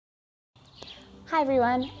Hi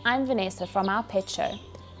everyone, I'm Vanessa from our pet show,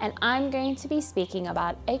 and I'm going to be speaking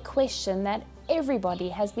about a question that everybody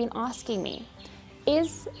has been asking me.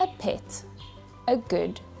 Is a pet a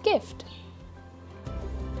good gift?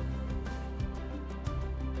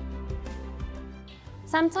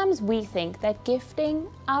 Sometimes we think that gifting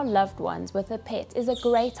our loved ones with a pet is a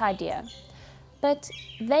great idea, but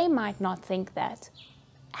they might not think that.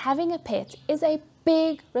 Having a pet is a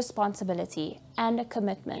big responsibility and a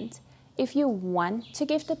commitment. If you want to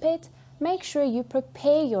gift a pet, make sure you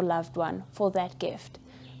prepare your loved one for that gift.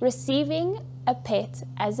 Receiving a pet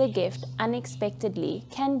as a gift unexpectedly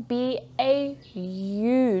can be a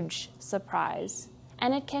huge surprise,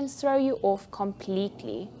 and it can throw you off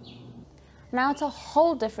completely. Now it's a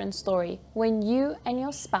whole different story when you and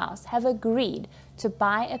your spouse have agreed to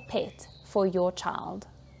buy a pet for your child.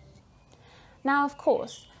 Now, of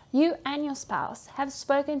course, you and your spouse have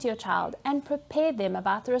spoken to your child and prepared them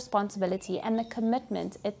about the responsibility and the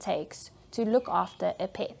commitment it takes to look after a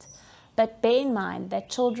pet. But bear in mind that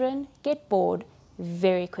children get bored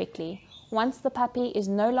very quickly. Once the puppy is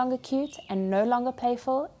no longer cute and no longer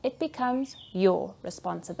playful, it becomes your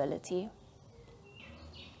responsibility.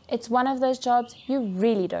 It's one of those jobs you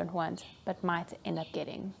really don't want, but might end up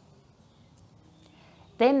getting.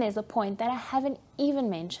 Then there's a point that I haven't even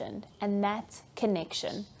mentioned, and that's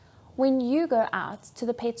connection. When you go out to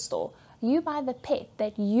the pet store, you buy the pet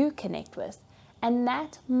that you connect with, and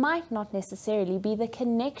that might not necessarily be the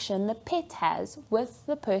connection the pet has with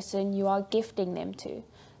the person you are gifting them to.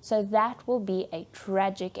 So that will be a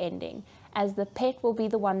tragic ending, as the pet will be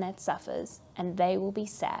the one that suffers, and they will be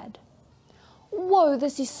sad. Whoa,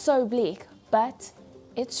 this is so bleak, but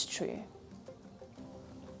it's true.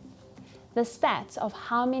 The stats of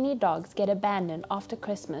how many dogs get abandoned after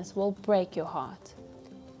Christmas will break your heart.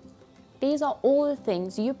 These are all the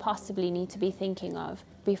things you possibly need to be thinking of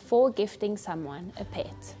before gifting someone a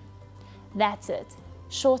pet. That's it.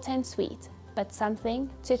 Short and sweet, but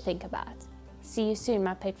something to think about. See you soon,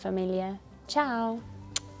 my pet familia. Ciao.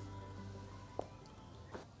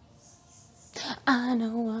 I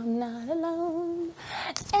know I'm not alone,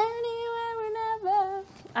 anywhere and ever.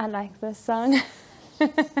 I like this song.